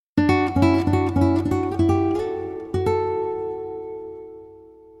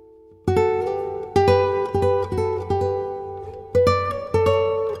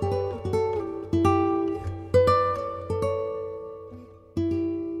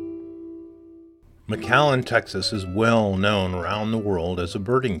McAllen, Texas is well known around the world as a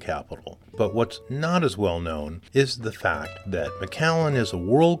birding capital. But what's not as well known is the fact that McAllen is a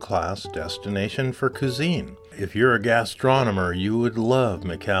world-class destination for cuisine. If you're a gastronomer, you would love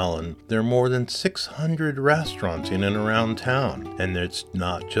McAllen. There are more than 600 restaurants in and around town, and it's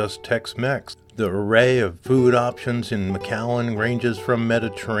not just Tex-Mex. The array of food options in McAllen ranges from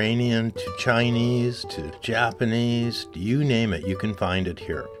Mediterranean to Chinese to Japanese. You name it, you can find it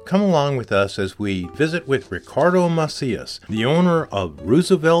here. Come along with us as we visit with Ricardo Macias, the owner of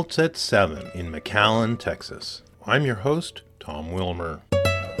Roosevelts at 7 in McAllen, Texas. I'm your host, Tom Wilmer.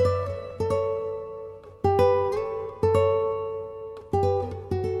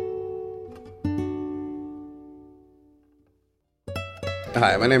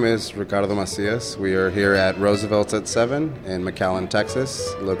 Hi, my name is Ricardo Macias. We are here at Roosevelts at 7 in McAllen,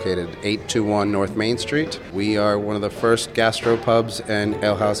 Texas, located 821 North Main Street. We are one of the first gastropubs and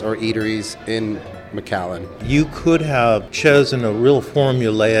alehouse or eateries in McAllen. You could have chosen a real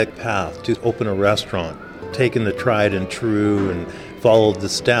formulaic path to open a restaurant, taken the tried and true and followed the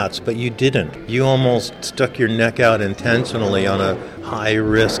stats, but you didn't. You almost stuck your neck out intentionally on a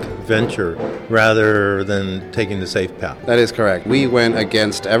high-risk venture rather than taking the safe path. That is correct. We went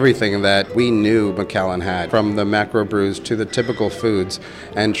against everything that we knew McAllen had, from the macro brews to the typical foods,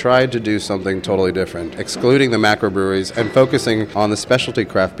 and tried to do something totally different, excluding the macro breweries and focusing on the specialty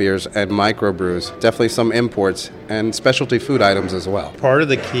craft beers and micro brews, definitely some imports and specialty food items as well. Part of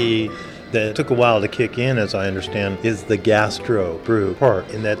the key that took a while to kick in, as I understand, is the gastro brew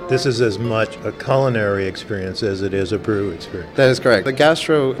part, in that this is as much a culinary experience as it is a brew experience. That is correct. The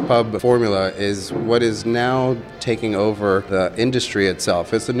gastro pub formula is what is now taking over the industry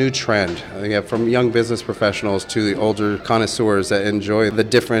itself. It's a new trend. You have from young business professionals to the older connoisseurs that enjoy the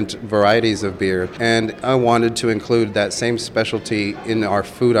different varieties of beer. And I wanted to include that same specialty in our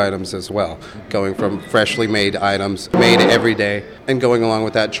food items as well, going from freshly made items, made every day, and going along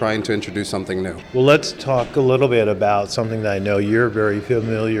with that, trying to introduce something new. Well, let's talk a little bit about something that I know you're very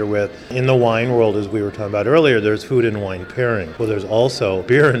familiar with. In the wine world, as we were talking about earlier, there's food and wine pairing. Well, there's also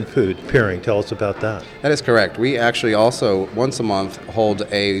beer and food pairing. Tell us about that. That is correct. We actually also, once a month, hold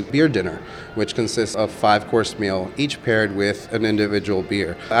a beer dinner, which consists of 5-course meal, each paired with an individual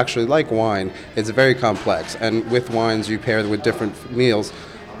beer. Actually, like wine, it's very complex, and with wines, you pair with different meals.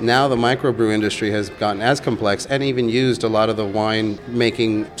 Now the microbrew industry has gotten as complex and even used a lot of the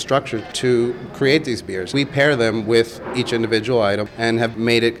wine-making structure to create these beers. We pair them with each individual item and have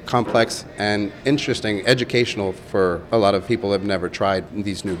made it complex and interesting, educational for a lot of people who have never tried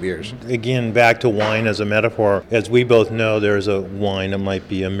these new beers. Again, back to wine as a metaphor. As we both know, there's a wine, it might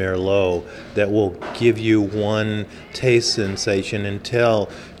be a Merlot, that will give you one taste sensation until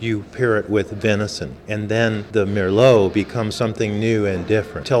you pair it with venison. And then the Merlot becomes something new and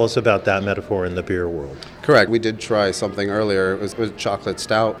different. Tell us about that metaphor in the beer world. Correct. We did try something earlier. It was chocolate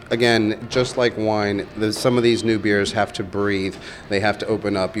stout. Again, just like wine, some of these new beers have to breathe. They have to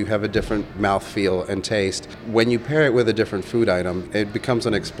open up. You have a different mouthfeel and taste. When you pair it with a different food item, it becomes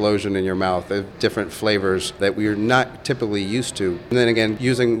an explosion in your mouth of different flavors that we're not typically used to. And then again,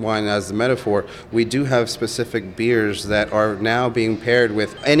 using wine as the metaphor, we do have specific beers that are now being paired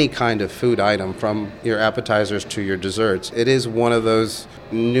with any kind of food item, from your appetizers to your desserts. It is one of those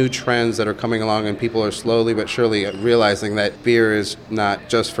new trends that are coming along, and people are slowly but surely realizing that beer is not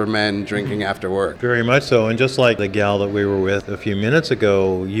just for men drinking after work. Very much so. And just like the gal that we were with a few minutes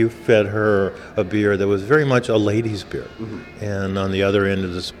ago, you fed her a beer that was very much a lady's beer. Mm-hmm. And on the other end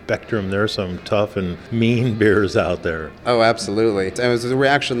of the spectrum, there are some tough and mean beers out there. Oh, absolutely. And the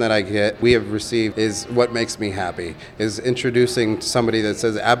reaction that we have received is what makes me happy, is introducing somebody that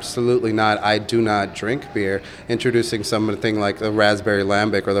says, absolutely not, I do not drink beer, introducing something like the raspberry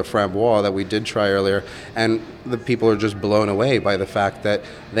lambic or the framboise that we did try earlier, and the people are just blown away by the fact that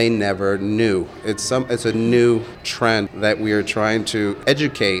they never knew. It's a new trend that we are trying to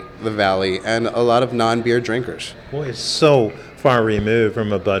educate the Valley and a lot of non-beer drinkers. Boy, it's so far removed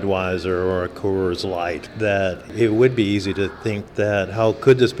from a Budweiser or a Coors Light that it would be easy to think that, how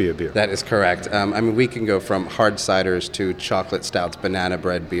could this be a beer? That is correct. We can go from hard ciders to chocolate stouts, banana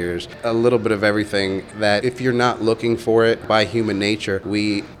bread beers, a little bit of everything that if you're not looking for it by human nature,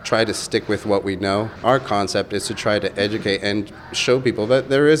 we try to stick with what we know. Our concept is to try to educate and show people that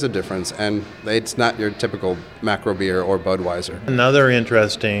there is a difference and it's not your typical macro beer or Budweiser. Another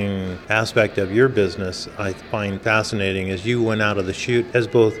interesting aspect of your business I find fascinating is you went out of the chute as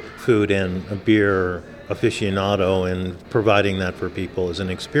both food and a beer aficionado in providing that for people as an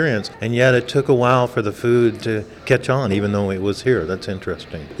experience, and yet it took a while for the food to catch on, even though it was here. That's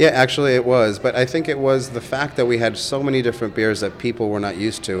interesting. Yeah, actually it was, but I think it was the fact that we had so many different beers that people were not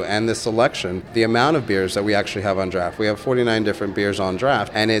used to, and the selection, the amount of beers that we actually have on draft. We have 49 different beers on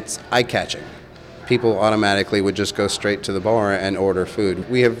draft, and it's eye-catching. People automatically would just go straight to the bar and order food.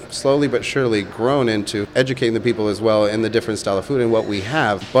 We have slowly but surely grown into educating the people as well in the different style of food and what we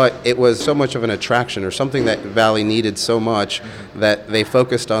have, but it was so much of an attraction or something that Valley needed so much that they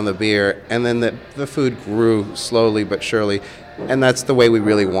focused on the beer, and then the food grew slowly but surely. And that's the way we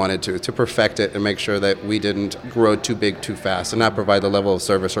really wanted to perfect it and make sure that we didn't grow too big too fast and not provide the level of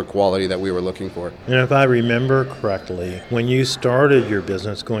service or quality that we were looking for. And if I remember correctly, when you started your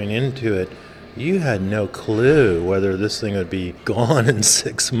business going into it, you had no clue whether this thing would be gone in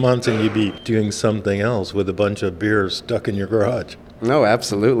 6 months and you'd be doing something else with a bunch of beers stuck in your garage. No,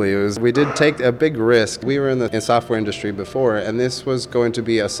 absolutely. We did take a big risk. We were in the software industry before, and this was going to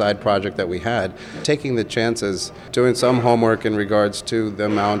be a side project that we had. Taking the chances, doing some homework in regards to the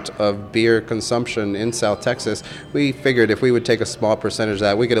amount of beer consumption in South Texas, we figured if we would take a small percentage of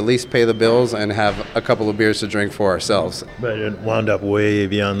that, we could at least pay the bills and have a couple of beers to drink for ourselves. But it wound up way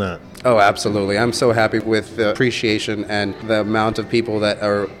beyond that. Oh, absolutely. I'm so happy with the appreciation and the amount of people that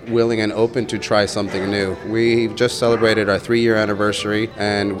are willing and open to try something new. We've just celebrated our 3-year anniversary,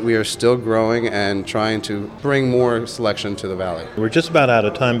 and we are still growing and trying to bring more selection to the Valley. We're just about out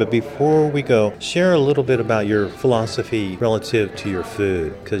of time, but before we go, share a little bit about your philosophy relative to your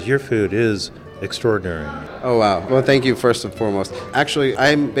food, because your food is extraordinary. Oh, wow. Well, thank you first and foremost. Actually,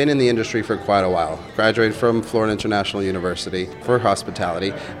 I've been in the industry for quite a while. Graduated from Florida International University for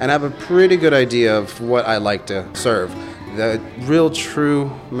hospitality, and I have a pretty good idea of what I like to serve. The real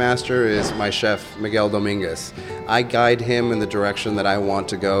true master is my chef, Miguel Dominguez. I guide him in the direction that I want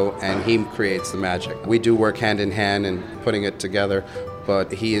to go, and he creates the magic. We do work hand in hand in putting it together,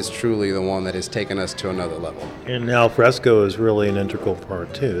 but he is truly the one that has taken us to another level. And al fresco is really an integral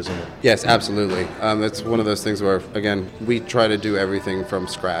part too, isn't it? Yes, absolutely. It's one of those things where, again, we try to do everything from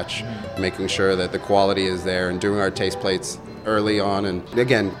scratch, making sure that the quality is there and doing our taste plates early on. And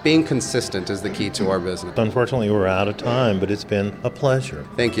again, being consistent is the key to our business. Unfortunately, we're out of time, but it's been a pleasure.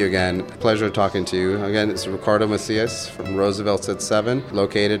 Thank you again. Pleasure talking to you. Again, it's Ricardo Macias from Roosevelts at 7,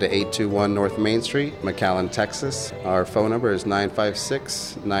 located at 821 North Main Street, McAllen, Texas. Our phone number is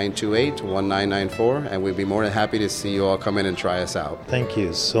 956-928-1994, and we'd be more than happy to see you all come in and try us out. Thank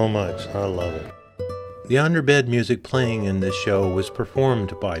you so much. I love it. The underbed music playing in this show was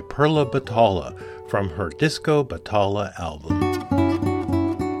performed by Perla Batalla from her Disco Batalla album.